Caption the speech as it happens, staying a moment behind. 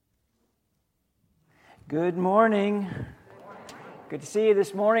Good morning. Good to see you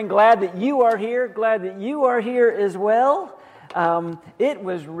this morning. Glad that you are here. Glad that you are here as well. It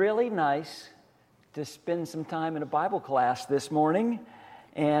was really nice to spend some time in a Bible class this morning.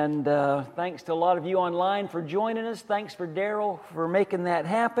 And thanks to a lot of you online for joining us. Thanks for Daryl for making that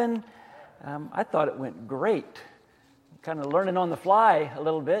happen. I thought it went great. Kind of learning on the fly a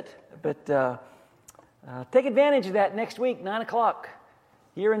little bit. But take advantage of that next week, 9 o'clock,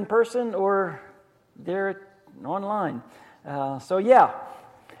 here in person or there online.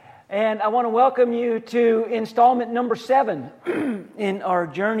 And I want to welcome you to installment number 7 in our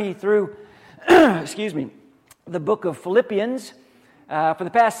journey through, the book of Philippians. For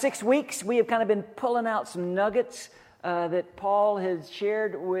the past 6 weeks, we have kind of been pulling out some nuggets that Paul has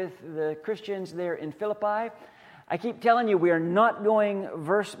shared with the Christians there in Philippi. I keep telling you, we are not going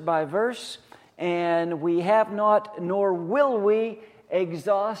verse by verse, and we have not, nor will we,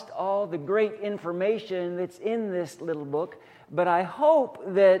 exhaust all the great information that's in this little book, but I hope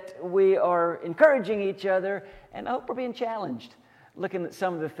that we are encouraging each other, and I hope we're being challenged, looking at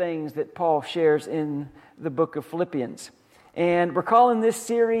some of the things that Paul shares in the book of Philippians. And we're calling this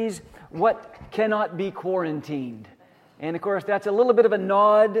series, What Cannot Be Quarantined? And of course, that's a little bit of a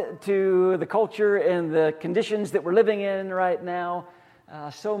nod to the culture and the conditions that we're living in right now.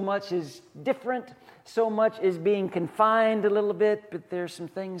 So much is different. So much is being confined a little bit, but there's some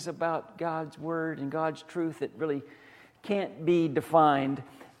things about God's Word and God's truth that really can't be defined.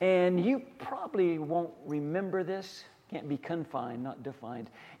 And you probably won't remember this. Can't be confined, not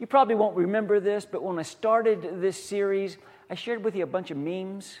defined. You probably won't remember this, but when I started this series, I shared with you a bunch of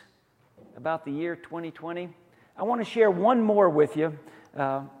memes about the year 2020. I want to share one more with you.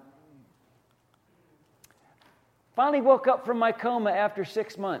 Finally woke up from my coma after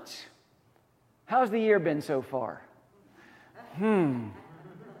 6 months. How's the year been so far?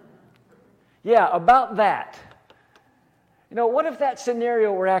 Yeah, about that. You know, what if that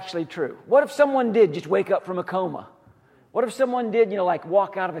scenario were actually true? What if someone did just wake up from a coma? What if someone did, like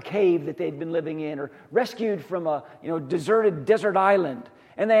walk out of a cave that they'd been living in or rescued from a, deserted desert island,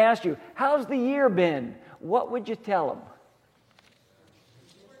 and they asked you, how's the year been? What would you tell them?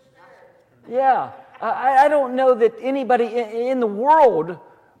 Yeah, I don't know that anybody in the world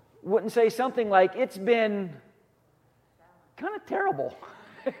wouldn't say something like, it's been kind of terrible.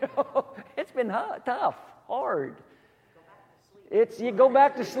 It's been tough, hard. You go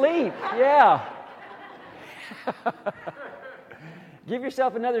back to sleep, yeah. Give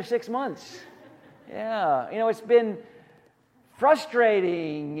yourself another 6 months. Yeah, it's been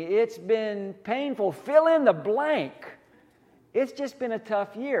frustrating. It's been painful. Fill in the blank. It's just been a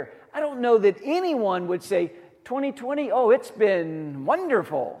tough year. I don't know that anyone would say, 2020, it's been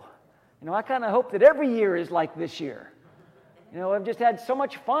wonderful. I kind of hope that every year is like this year. I've just had so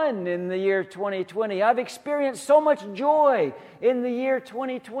much fun in the year 2020. I've experienced so much joy in the year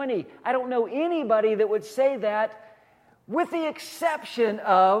 2020. I don't know anybody that would say that, with the exception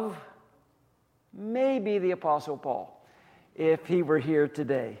of maybe the Apostle Paul, if he were here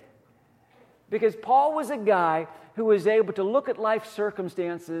today. Because Paul was a guy who was able to look at life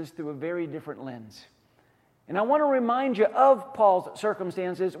circumstances through a very different lens. And I want to remind you of Paul's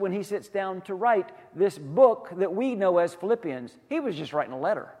circumstances when he sits down to write this book that we know as Philippians. He was just writing a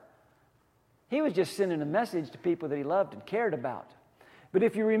letter. He was just sending a message to people that he loved and cared about. But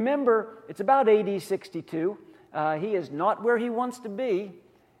if you remember, it's about AD 62. He is not where he wants to be.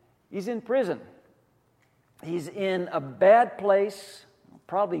 He's in prison. He's in a bad place,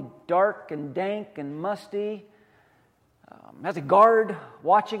 probably dark and dank and musty. Has a guard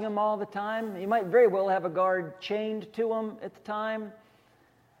watching him all the time. He might very well have a guard chained to him at the time.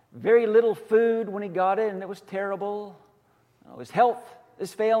 Very little food when he got it, and it was terrible. His health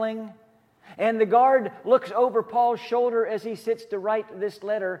is failing. And the guard looks over Paul's shoulder as he sits to write this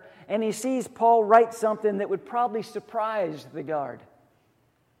letter, and he sees Paul write something that would probably surprise the guard.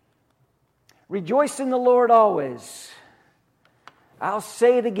 Rejoice in the Lord always. I'll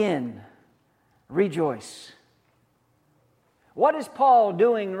say it again. Rejoice. What is Paul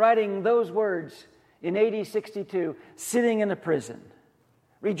doing writing those words in AD 62, sitting in a prison?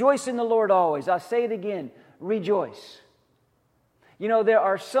 Rejoice in the Lord always. I'll say it again. Rejoice. There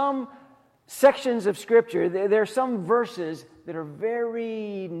are some sections of Scripture, there are some verses that are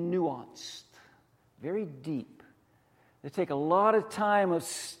very nuanced, very deep. They take a lot of time of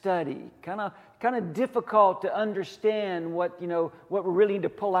study, kind of difficult to understand what we really need to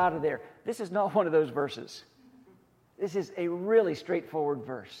pull out of there. This is not one of those verses. This is a really straightforward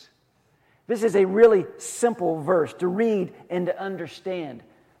verse. This is a really simple verse to read and to understand.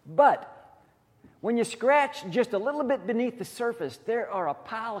 But when you scratch just a little bit beneath the surface, there are a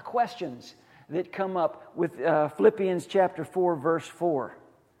pile of questions that come up with Philippians chapter 4, verse 4.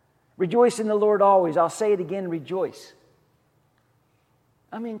 Rejoice in the Lord always. I'll say it again, rejoice.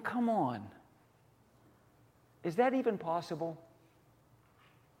 I mean, come on. Is that even possible?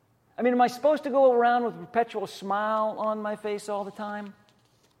 I mean, am I supposed to go around with a perpetual smile on my face all the time?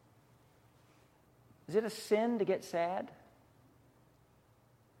 Is it a sin to get sad?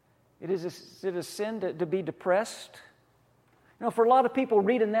 Is it a sin to be depressed? You know, for a lot of people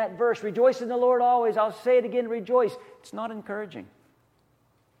reading that verse, rejoice in the Lord always, I'll say it again, rejoice. It's not encouraging.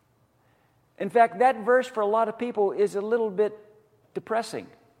 In fact, that verse for a lot of people is a little bit depressing.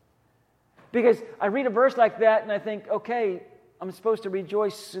 Because I read a verse like that and I think, okay, I'm supposed to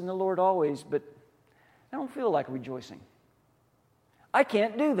rejoice in the Lord always, but I don't feel like rejoicing. I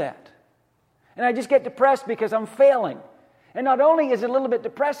can't do that. And I just get depressed because I'm failing. And not only is it a little bit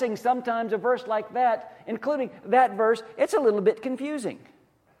depressing, sometimes a verse like that, including that verse, it's a little bit confusing.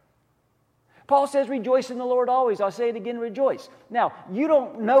 Paul says, rejoice in the Lord always. I'll say it again, rejoice. Now, you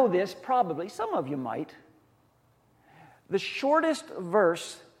don't know this probably. Some of you might. The shortest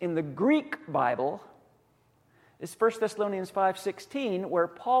verse in the Greek Bible is 1 Thessalonians 5:16, where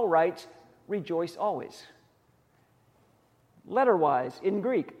Paul writes, rejoice always. Letter-wise, in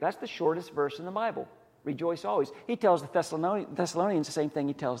Greek, that's the shortest verse in the Bible. Rejoice always. He tells the Thessalonians the same thing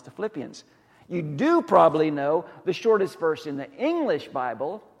he tells the Philippians. You do probably know the shortest verse in the English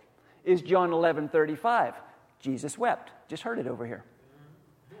Bible is John 11:35. Jesus wept. Just heard it over here.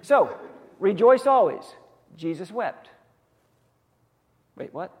 So, rejoice always. Jesus wept.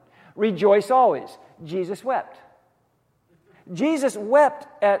 Wait, what? Rejoice always. Jesus wept. Jesus wept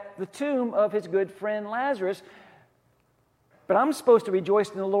at the tomb of his good friend Lazarus, but I'm supposed to rejoice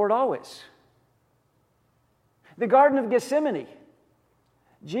in the Lord always. The Garden of Gethsemane,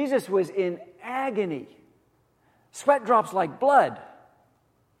 Jesus was in agony, sweat drops like blood,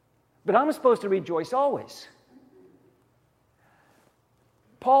 but I'm supposed to rejoice always.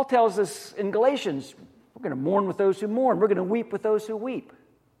 Paul tells us in Galatians, we're going to mourn with those who mourn, we're going to weep with those who weep.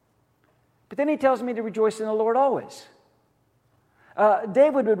 But then he tells me to rejoice in the Lord always.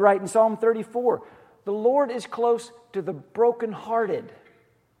 David would write in Psalm 34, the Lord is close to the brokenhearted.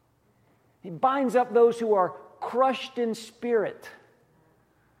 He binds up those who are crushed in spirit.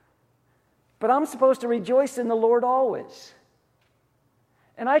 But I'm supposed to rejoice in the Lord always.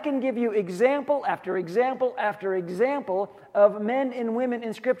 And I can give you example after example after example of men and women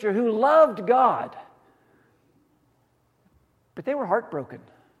in Scripture who loved God, but they were heartbroken.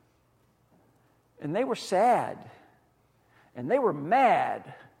 And they were sad. And they were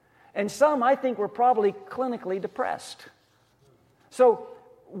mad. And some, I think, were probably clinically depressed. So,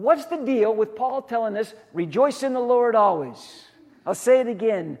 what's the deal with Paul telling us, rejoice in the Lord always? I'll say it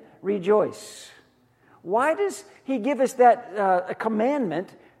again, rejoice. Why does he give us that a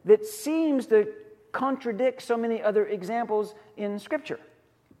commandment that seems to contradict so many other examples in Scripture?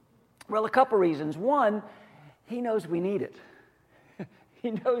 Well, a couple reasons. One, he knows we need it. He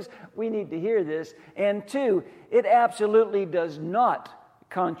knows we need to hear this. And two, it absolutely does not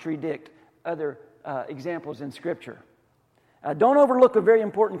contradict other examples in Scripture. Don't overlook a very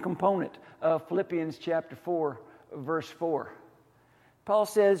important component of Philippians chapter 4, verse 4. Paul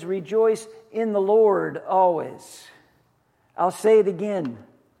says, rejoice in the Lord always. I'll say it again,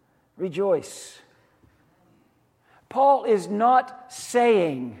 rejoice. Paul is not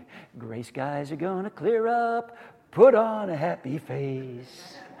saying, gray skies are going to clear up, put on a happy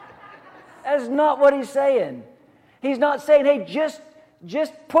face. That's not what he's saying. He's not saying, hey,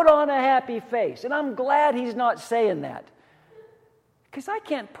 just put on a happy face. And I'm glad he's not saying that. Because I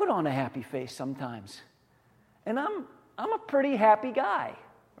can't put on a happy face sometimes. And I'm a pretty happy guy,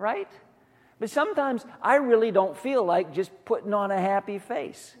 right? But sometimes I really don't feel like just putting on a happy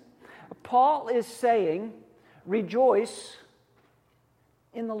face. Paul is saying, rejoice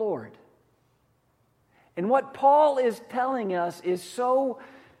in the Lord. And what Paul is telling us is so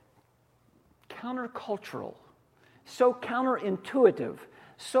countercultural, so counterintuitive,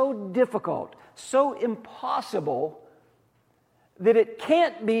 so difficult, so impossible that it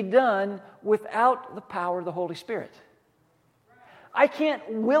can't be done without the power of the Holy Spirit. I can't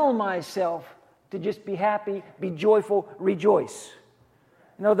will myself to just be happy, be joyful, rejoice.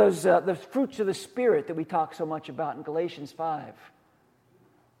 You know, those the fruits of the Spirit that we talk so much about in Galatians 5.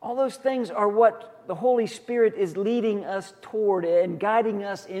 All those things are what the Holy Spirit is leading us toward and guiding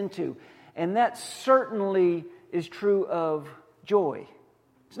us into. And that certainly is true of joy.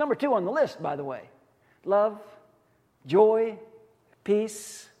 It's number 2 on the list, by the way. Love, joy,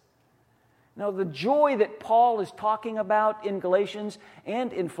 peace. Now, the joy that Paul is talking about in Galatians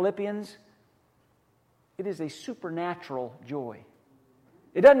and in Philippians, it is a supernatural joy.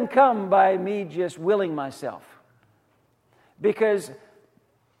 It doesn't come by me just willing myself. Because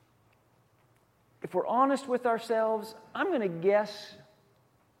if we're honest with ourselves, I'm going to guess,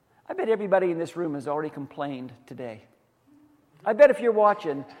 I bet everybody in this room has already complained today. I bet if you're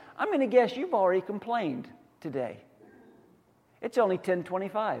watching, I'm going to guess you've already complained today. It's only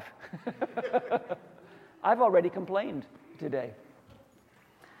 10:25. I've already complained today.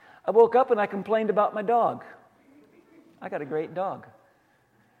 I woke up and I complained about my dog. I got a great dog.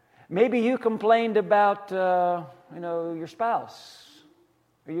 Maybe you complained about, your spouse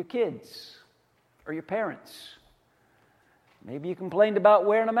or your kids or your parents. Maybe you complained about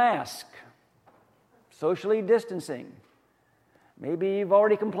wearing a mask, socially distancing. Maybe you've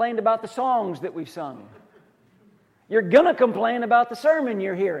already complained about the songs that we've sung. You're going to complain about the sermon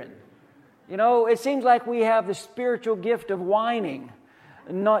you're hearing. You know, it seems like we have the spiritual gift of whining,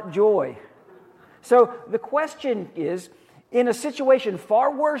 not joy. So the question is, in a situation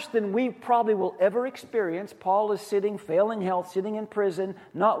far worse than we probably will ever experience, Paul is sitting, failing health, sitting in prison,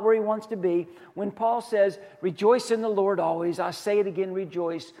 not where he wants to be. When Paul says, rejoice in the Lord always, I say it again,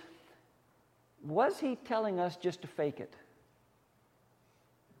 rejoice. Was he telling us just to fake it?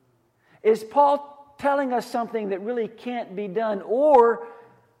 Is Paul telling us something that really can't be done? Or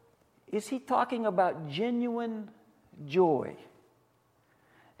is he talking about genuine joy?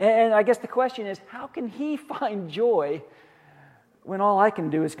 And I guess the question is, how can he find joy when all I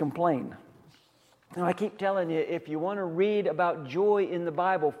can do is complain? Now, I keep telling you, if you want to read about joy in the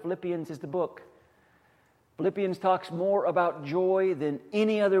Bible, Philippians is the book. Philippians talks more about joy than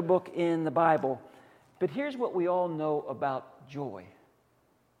any other book in the Bible. But here's what we all know about joy.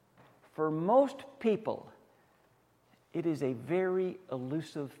 For most people, it is a very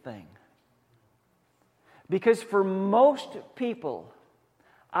elusive thing. Because for most people,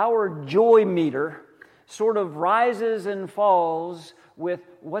 our joy meter sort of rises and falls with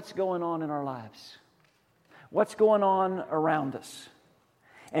what's going on in our lives, what's going on around us.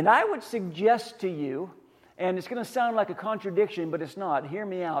 And I would suggest to you, and it's going to sound like a contradiction, but it's not. Hear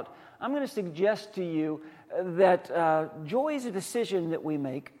me out. I'm going to suggest to you that joy is a decision that we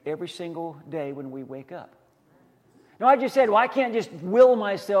make every single day when we wake up. Now, I just said, well, I can't just will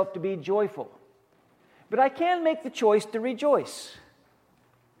myself to be joyful. But I can make the choice to rejoice.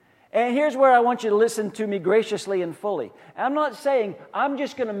 And here's where I want you to listen to me graciously and fully. I'm not saying I'm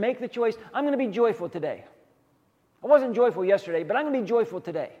just going to make the choice. I'm going to be joyful today. I wasn't joyful yesterday, but I'm going to be joyful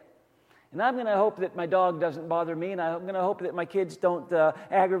today. And I'm going to hope that my dog doesn't bother me, and I'm going to hope that my kids don't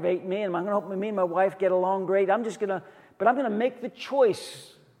aggravate me, and I'm going to hope me and my wife get along great. I'm going to make the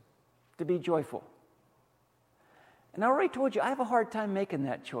choice to be joyful. And I already told you, I have a hard time making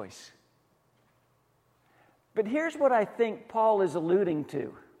that choice. But here's what I think Paul is alluding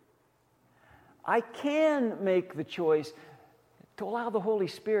to. I can make the choice to allow the Holy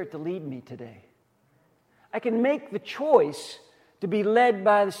Spirit to lead me today. I can make the choice to be led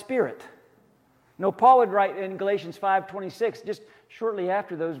by the Spirit. You know, Paul would write in Galatians 5:26, just shortly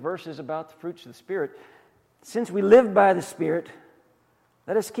after those verses about the fruits of the Spirit, since we live by the Spirit,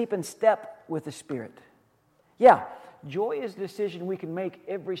 let us keep in step with the Spirit. Yeah, joy is a decision we can make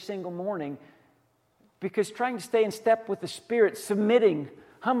every single morning, because trying to stay in step with the Spirit, submitting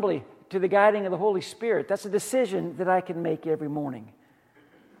humbly to the guiding of the Holy Spirit, that's a decision that I can make every morning.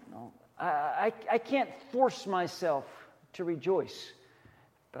 I can't force myself to rejoice,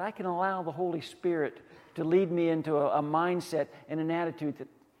 but I can allow the Holy Spirit to lead me into a mindset and an attitude that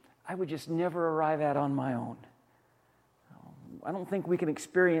I would just never arrive at on my own. I don't think we can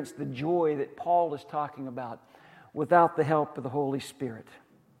experience the joy that Paul is talking about without the help of the Holy Spirit.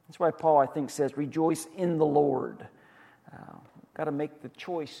 That's why Paul, I think, says, rejoice in the Lord. Got to make the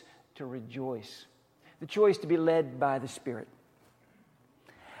choice to rejoice, the choice to be led by the Spirit.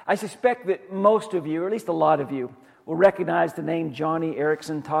 I suspect that most of you, or at least a lot of you, will recognize the name Joni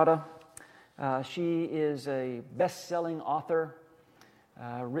Eareckson Tada. She is a best-selling author,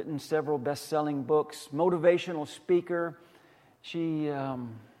 written several best-selling books, motivational speaker. She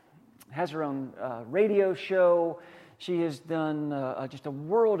has her own radio show. She has done just a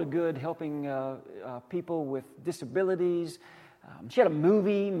world of good helping people with disabilities. She had a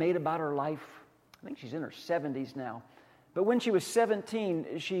movie made about her life. I think she's in her 70s now. But when she was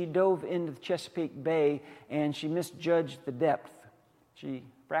 17, she dove into the Chesapeake Bay and she misjudged the depth. She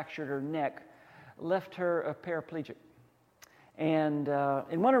fractured her neck, left her a paraplegic. And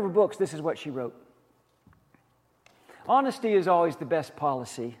in one of her books, this is what she wrote. Honesty is always the best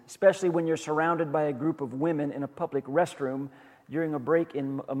policy, especially when you're surrounded by a group of women in a public restroom during a break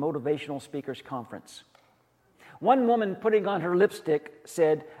in a motivational speaker's conference. One woman putting on her lipstick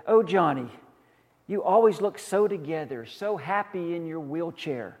said, "Oh, Johnny, You always look so together, so happy in your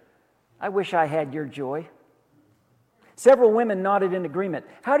wheelchair. I wish I had your joy." Several women nodded in agreement.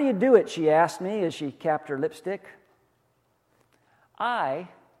 "How do you do it?" she asked me as she capped her lipstick. "I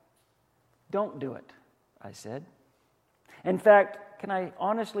don't do it," I said. "In fact, can I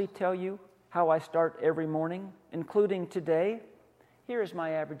honestly tell you how I start every morning, including today? Here is my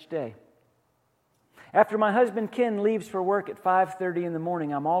average day. After my husband Ken leaves for work at 5:30 in the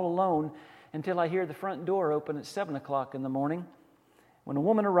morning, I'm all alone until I hear the front door open at 7 o'clock in the morning, when a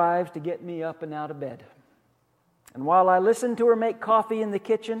woman arrives to get me up and out of bed. And while I listen to her make coffee in the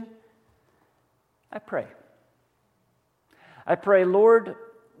kitchen, I pray. I pray, Lord,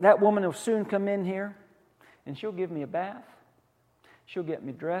 that woman will soon come in here, and she'll give me a bath. She'll get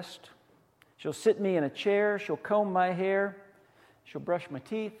me dressed. She'll sit me in a chair. She'll comb my hair. She'll brush my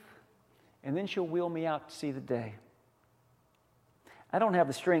teeth. And then she'll wheel me out to see the day. I don't have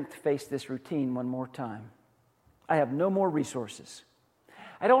the strength to face this routine one more time. I have no more resources.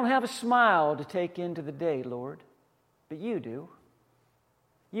 I don't have a smile to take into the day, Lord, but you do.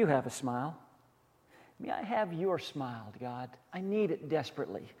 You have a smile. May I have your smile, God? I need it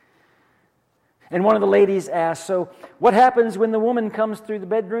desperately." And one of the ladies asked, "So what happens when the woman comes through the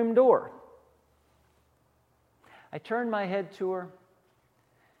bedroom door?" I turn my head to her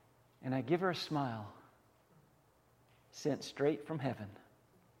and I give her a smile sent straight from heaven.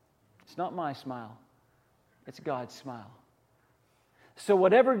 It's not my smile, it's God's smile. So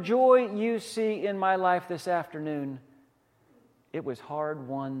whatever joy you see in my life this afternoon, it was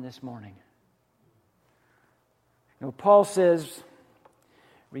hard-won this morning. You know, Paul says,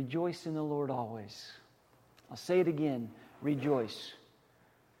 "Rejoice in the Lord always." I'll say it again, rejoice.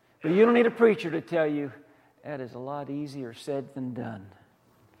 But you don't need a preacher to tell you that is a lot easier said than done.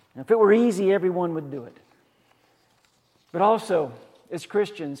 And if it were easy, everyone would do it. But also, as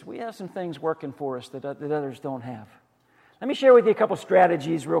Christians, we have some things working for us that others don't have. Let me share with you a couple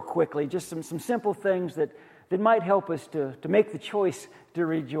strategies real quickly, just some simple things that might help us to make the choice to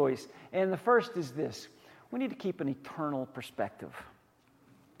rejoice. And the first is this: we need to keep an eternal perspective.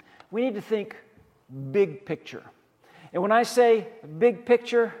 We need to think big picture. And when I say big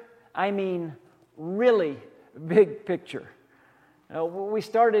picture, I mean really big picture. We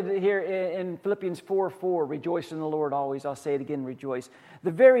started here in Philippians 4:4, rejoice in the Lord always. I'll say it again, rejoice.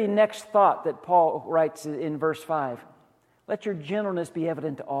 The very next thought that Paul writes in verse 5, let your gentleness be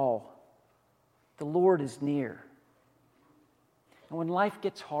evident to all. The Lord is near. And when life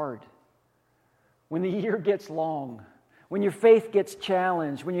gets hard, when the year gets long, when your faith gets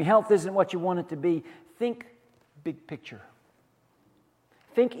challenged, when your health isn't what you want it to be, think big picture.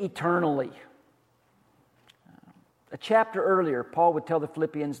 Think eternally. A chapter earlier, Paul would tell the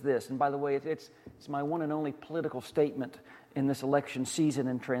Philippians this, and by the way, it's my one and only political statement in this election season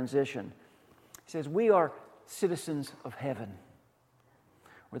and transition. He says, we are citizens of heaven,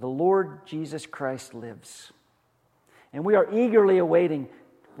 where the Lord Jesus Christ lives. And we are eagerly waiting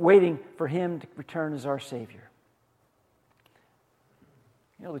for Him to return as our Savior.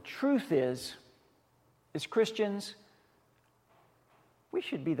 You know, the truth is, as Christians, we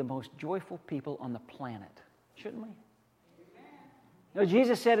should be the most joyful people on the planet. Shouldn't we? You know,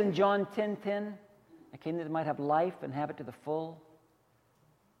 Jesus said in John 10:10, I came that they might have life and have it to the full.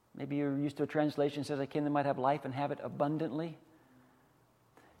 Maybe you're used to a translation that says, I came that they might have life and have it abundantly.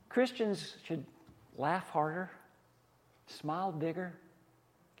 Christians should laugh harder, smile bigger,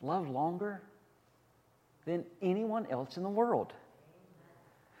 love longer than anyone else in the world.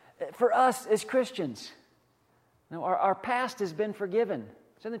 For us as Christians, you know, our past has been forgiven.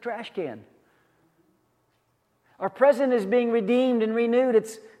 It's in the trash can. Our present is being redeemed and renewed.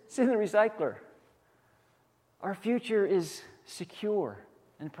 It's in the recycler. Our future is secure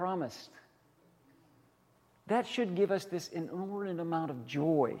and promised. That should give us this inordinate amount of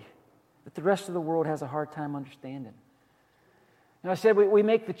joy that the rest of the world has a hard time understanding. Now, I said we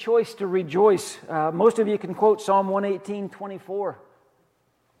make the choice to rejoice. Most of you can quote Psalm 118:24.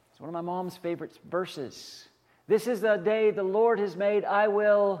 It's one of my mom's favorite verses. This is the day the Lord has made. I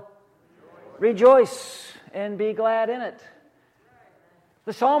will rejoice and be glad in it.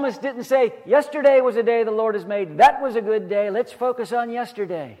 The psalmist didn't say, yesterday was a day the Lord has made. That was a good day. Let's focus on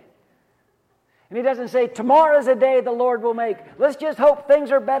yesterday. And he doesn't say, tomorrow is a day the Lord will make. Let's just hope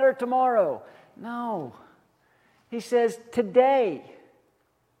things are better tomorrow. No. He says, today.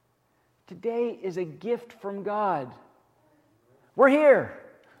 Today is a gift from God. We're here.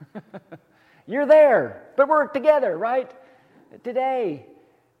 You're there. But we're together, right? Today.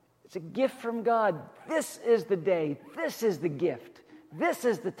 It's a gift from God. This is the day. This is the gift. This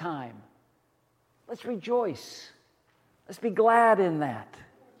is the time. Let's rejoice. Let's be glad in that.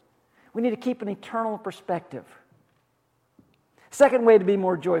 We need to keep an eternal perspective. Second way to be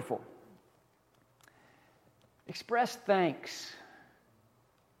more joyful. Express thanks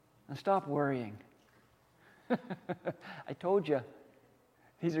and stop worrying. I told you,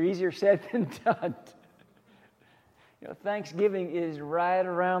 these are easier said than done. Thanksgiving is right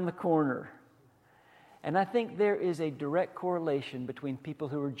around the corner. And I think there is a direct correlation between people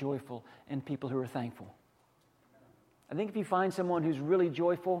who are joyful and people who are thankful. I think if you find someone who's really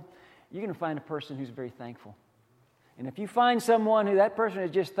joyful, you're going to find a person who's very thankful. And if you find someone who that person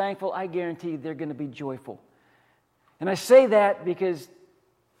is just thankful, I guarantee they're going to be joyful. And I say that because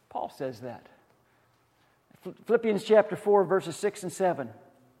Paul says that. Philippians chapter 4, verses 6 and 7.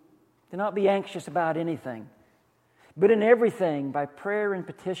 Do not be anxious about anything, but in everything, by prayer and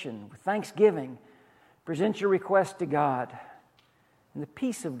petition, with thanksgiving, present your request to God. And the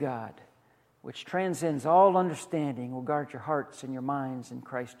peace of God, which transcends all understanding, will guard your hearts and your minds in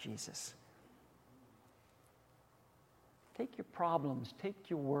Christ Jesus. Take your problems, take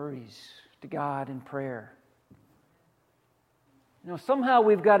your worries to God in prayer. Somehow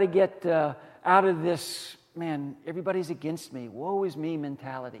we've got to get out of this, everybody's against me, woe is me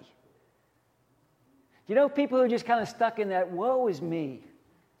mentality. People who are just kind of stuck in that woe is me,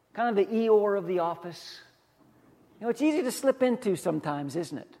 kind of the Eeyore of the office. It's easy to slip into sometimes,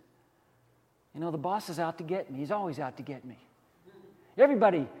 isn't it? The boss is out to get me. He's always out to get me.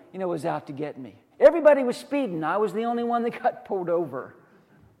 Everybody, was out to get me. Everybody was speeding. I was the only one that got pulled over,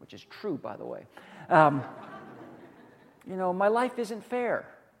 which is true, by the way. My life isn't fair.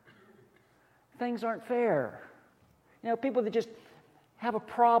 Things aren't fair. People that just have a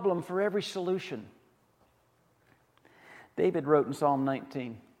problem for every solution. David wrote in Psalm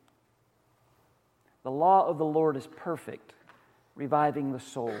 19, "The law of the Lord is perfect, reviving the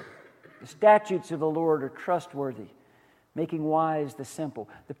soul. The statutes of the Lord are trustworthy, making wise the simple.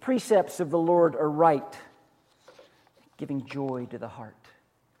 The precepts of the Lord are right, giving joy to the heart."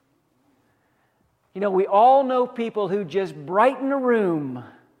 We all know people who just brighten a room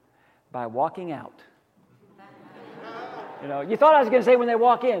by walking out. You thought I was going to say when they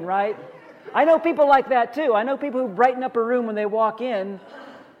walk in, right? I know people like that too. I know people who brighten up a room when they walk in,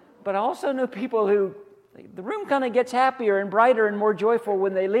 but I also know people who, the room kind of gets happier and brighter and more joyful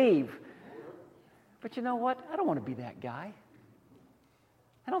when they leave. But you know what? I don't want to be that guy.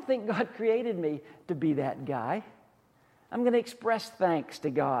 I don't think God created me to be that guy. I'm going to express thanks to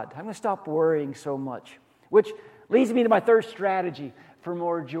God. I'm going to stop worrying so much, which leads me to my third strategy for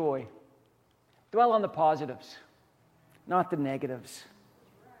more joy. Dwell on the positives, not the negatives.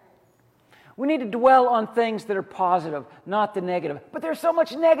 We need to dwell on things that are positive, not the negative. But there's so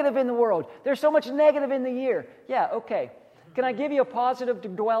much negative in the world. There's so much negative in the year. Yeah, okay. Can I give you a positive to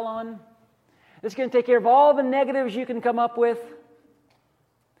dwell on? It's going to take care of all the negatives you can come up with.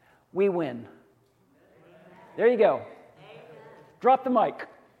 We win. There you go. Drop the mic.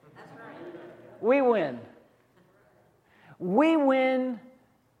 We win. We win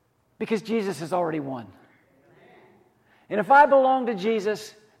because Jesus has already won. And if I belong to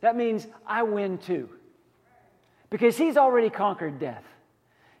Jesus, that means I win too. Because He's already conquered death.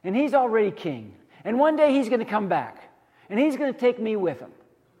 And He's already King. And one day He's going to come back. And He's going to take me with Him.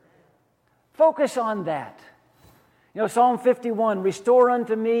 Focus on that. Psalm 51, restore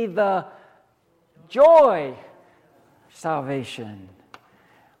unto me the joy of salvation.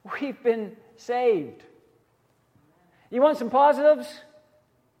 We've been saved. You want some positives?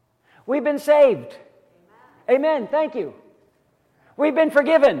 We've been saved. Amen. Thank you. We've been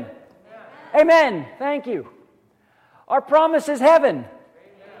forgiven. Amen. Thank you. Our promise is heaven.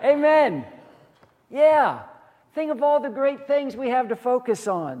 Amen. Yeah. Think of all the great things we have to focus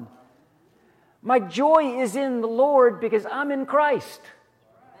on. My joy is in the Lord because I'm in Christ.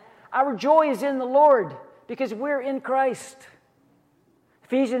 Our joy is in the Lord because we're in Christ.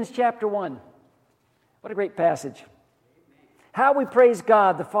 Ephesians chapter 1. What a great passage. How we praise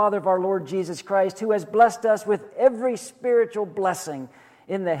God, the Father of our Lord Jesus Christ, who has blessed us with every spiritual blessing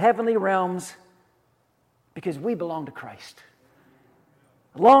in the heavenly realms because we belong to Christ.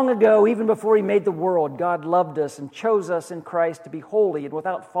 Long ago, even before He made the world, God loved us and chose us in Christ to be holy and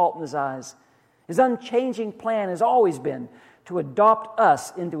without fault in His eyes. His unchanging plan has always been to adopt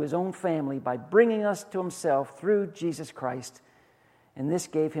us into His own family by bringing us to Himself through Jesus Christ, and this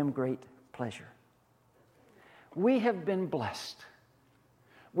gave Him great pleasure. We have been blessed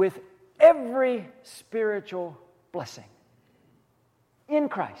with every spiritual blessing in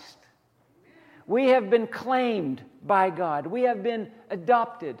Christ. We have been claimed by God. We have been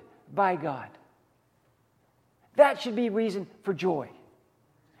adopted by God. That should be reason for joy.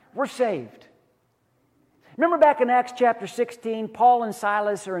 We're saved. Remember back in Acts chapter 16, Paul and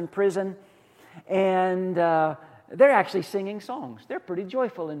Silas are in prison, and they're actually singing songs. They're pretty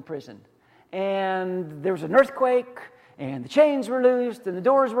joyful in prison. And there was an earthquake, and the chains were loosed, and the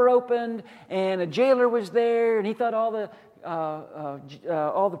doors were opened, and a jailer was there, and he thought all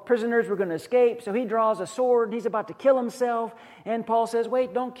the prisoners were going to escape, so he draws a sword, and he's about to kill himself, and Paul says,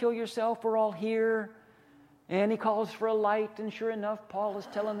 wait, don't kill yourself, we're all here. And he calls for a light, and sure enough, Paul is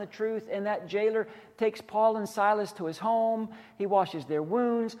telling the truth, and that jailer takes Paul and Silas to his home. He washes their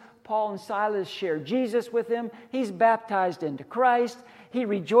wounds. Paul and Silas share Jesus with him. He's baptized into Christ. He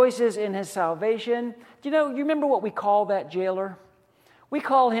rejoices in his salvation. Do you remember what we call that jailer? We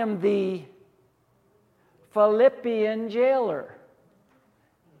call him the Philippian jailer.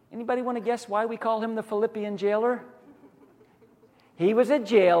 Anybody want to guess why we call him the Philippian jailer? He was a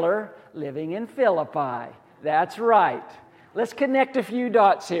jailer living in Philippi. That's right. Let's connect a few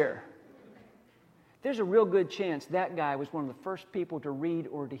dots here. There's a real good chance that guy was one of the first people to read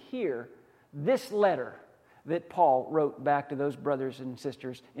or to hear this letter that Paul wrote back to those brothers and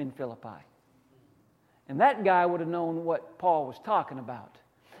sisters in Philippi. And that guy would have known what Paul was talking about,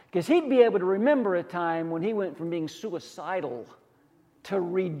 because he'd be able to remember a time when he went from being suicidal to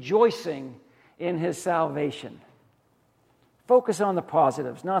rejoicing in his salvation. Focus on the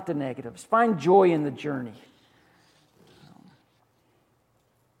positives, not the negatives. Find joy in the journey.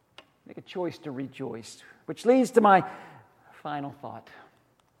 Make a choice to rejoice, which leads to my final thought.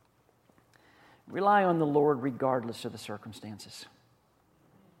 Rely on the Lord regardless of the circumstances.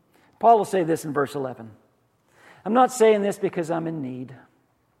 Paul will say this in verse 11. I'm not saying this because I'm in need,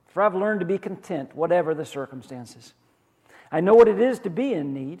 for I've learned to be content, whatever the circumstances. I know what it is to be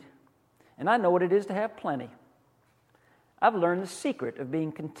in need, and I know what it is to have plenty. I've learned the secret of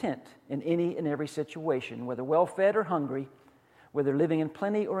being content in any and every situation, whether well-fed or hungry, whether living in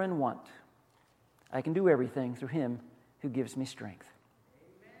plenty or in want. I can do everything through Him who gives me strength.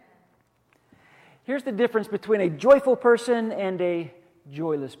 Amen. Here's the difference between a joyful person and a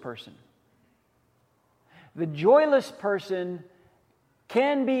joyless person. The joyless person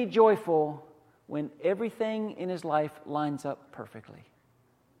can be joyful when everything in his life lines up perfectly.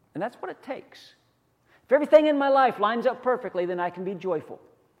 And that's what it takes. If everything in my life lines up perfectly, then I can be joyful.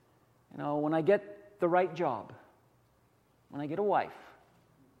 When I get the right job, when I get a wife,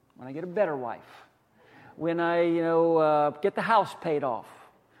 when I get a better wife, when I, get the house paid off,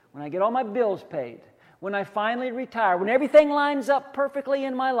 when I get all my bills paid, when I finally retire, when everything lines up perfectly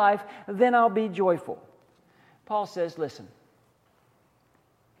in my life, then I'll be joyful. Paul says, listen,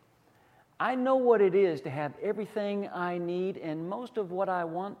 I know what it is to have everything I need and most of what I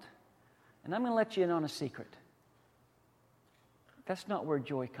want, and I'm going to let you in on a secret. That's not where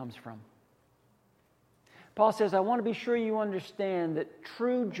joy comes from. Paul says, I want to be sure you understand that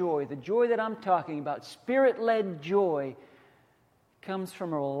true joy, the joy that I'm talking about, Spirit-led joy, comes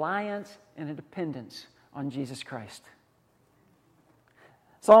from a reliance and a dependence on Jesus Christ.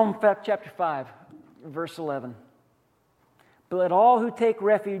 Psalm chapter 5, verse 11. But let all who take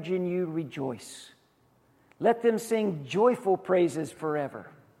refuge in you rejoice. Let them sing joyful praises forever.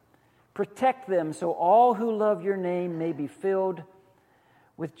 Protect them so all who love your name may be filled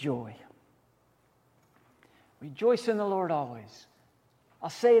with joy. Rejoice in the Lord always. I'll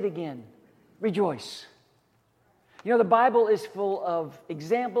say it again. Rejoice. The Bible is full of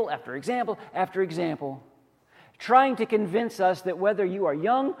example after example after example, trying to convince us that whether you are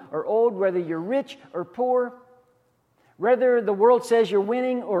young or old, whether you're rich or poor, whether the world says you're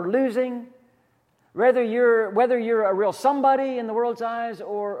winning or losing, whether you're a real somebody in the world's eyes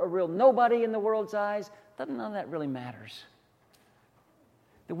or a real nobody in the world's eyes, none of that really matters.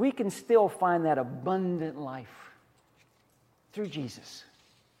 That we can still find that abundant life through Jesus.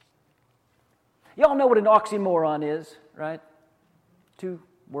 You all know what an oxymoron is, right? Two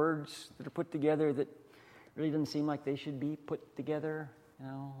words that are put together that really doesn't seem like they should be put together.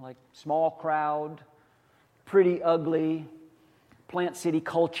 Like small crowd, pretty ugly, Plant City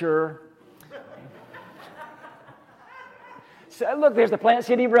culture. So look, there's the Plant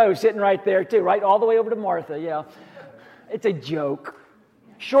City Rose sitting right there too, right all the way over to Martha, yeah. It's a joke.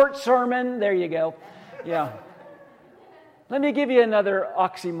 Short sermon, there you go. Yeah. Let me give you another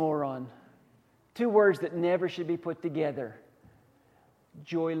oxymoron. Two words that never should be put together.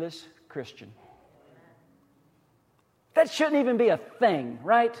 Joyless Christian. That shouldn't even be a thing,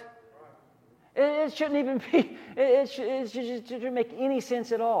 right? It shouldn't even be, it shouldn't make any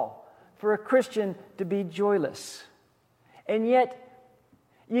sense at all for a Christian to be joyless. And yet,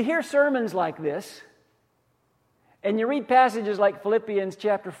 you hear sermons like this, and you read passages like Philippians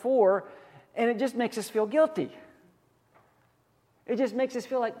chapter 4, and it just makes us feel guilty. It just makes us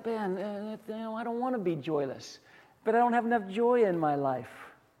feel like, man, I don't want to be joyless, but I don't have enough joy in my life.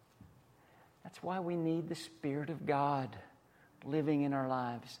 That's why we need the Spirit of God living in our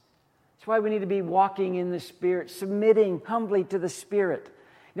lives. That's why we need to be walking in the Spirit, submitting humbly to the Spirit.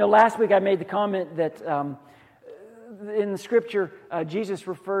 Last week I made the comment that in the Scripture, Jesus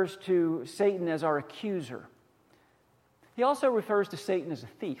refers to Satan as our accuser. He also refers to Satan as a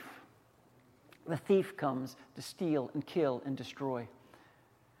thief. The thief comes to steal and kill and destroy.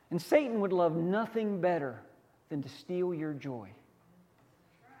 And Satan would love nothing better than to steal your joy.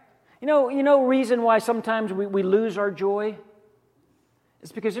 Reason why sometimes we lose our joy?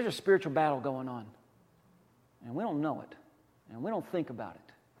 It's because there's a spiritual battle going on. And we don't know it. And we don't think about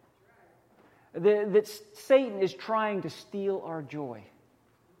it. That Satan is trying to steal our joy.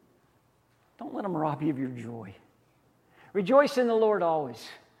 Don't let him rob you of your joy. Rejoice in the Lord always.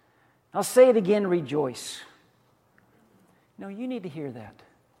 I'll say it again, rejoice. You need to hear that.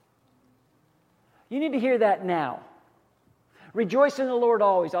 You need to hear that now. Rejoice in the Lord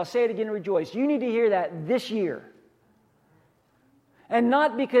always. I'll say it again, rejoice. You need to hear that this year. And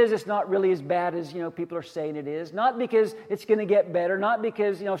not because it's not really as bad as, people are saying it is. Not because it's going to get better. Not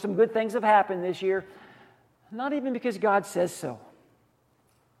because, some good things have happened this year. Not even because God says so.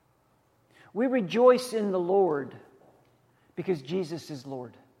 We rejoice in the Lord because Jesus is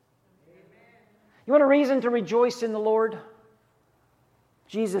Lord. You want a reason to rejoice in the Lord?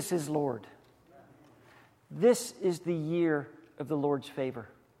 Jesus is Lord. This is the year of the Lord's favor.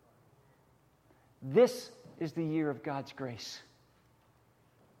 This is the year of God's grace.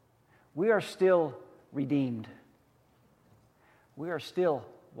 We are still redeemed. We are still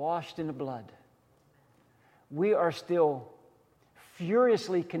washed in the blood. We are still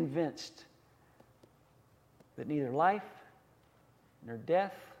furiously convinced that neither life, nor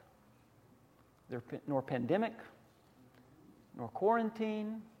death, nor pandemic, nor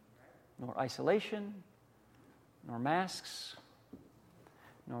quarantine, nor isolation, nor masks,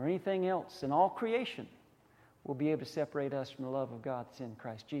 nor anything else in all creation will be able to separate us from the love of God that's in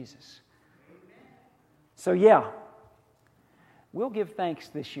Christ Jesus. So we'll give thanks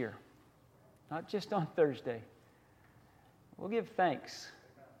this year, not just on Thursday. We'll give thanks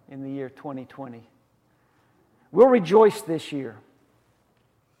in the year 2020. We'll rejoice this year.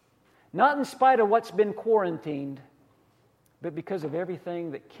 Not in spite of what's been quarantined, but because of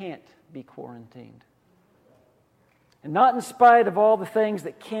everything that can't be quarantined. And not in spite of all the things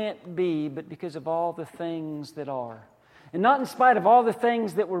that can't be, but because of all the things that are. And not in spite of all the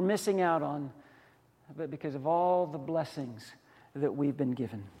things that we're missing out on, but because of all the blessings that we've been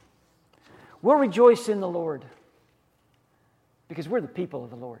given. We'll rejoice in the Lord because we're the people of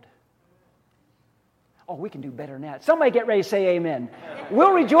the Lord. Oh, we can do better than that. Somebody get ready to say amen.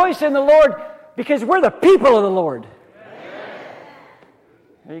 We'll rejoice in the Lord because we're the people of the Lord. Amen.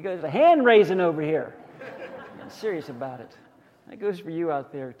 There you go. There's a hand raising over here. I'm serious about it. That goes for you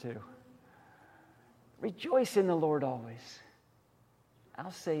out there too. Rejoice in the Lord always.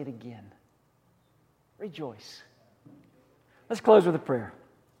 I'll say it again. Rejoice. Let's close with a prayer.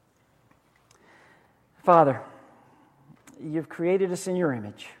 Father, you've created us in your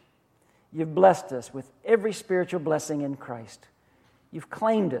image. You've blessed us with every spiritual blessing in Christ. You've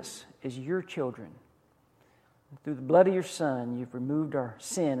claimed us as your children. Through the blood of your Son, you've removed our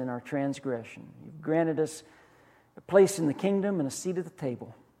sin and our transgression. You've granted us a place in the kingdom and a seat at the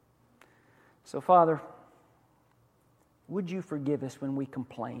table. So, Father, would you forgive us when we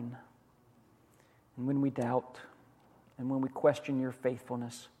complain and when we doubt and when we question your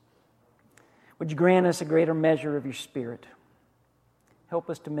faithfulness? Would you grant us a greater measure of your Spirit? Help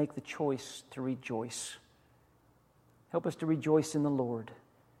us to make the choice to rejoice. Help us to rejoice in the Lord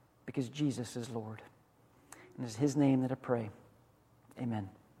because Jesus is Lord. And it's His name that I pray. Amen.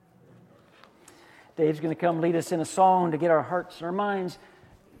 Dave's going to come lead us in a song to get our hearts and our minds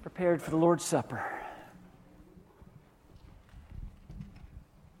prepared for the Lord's Supper.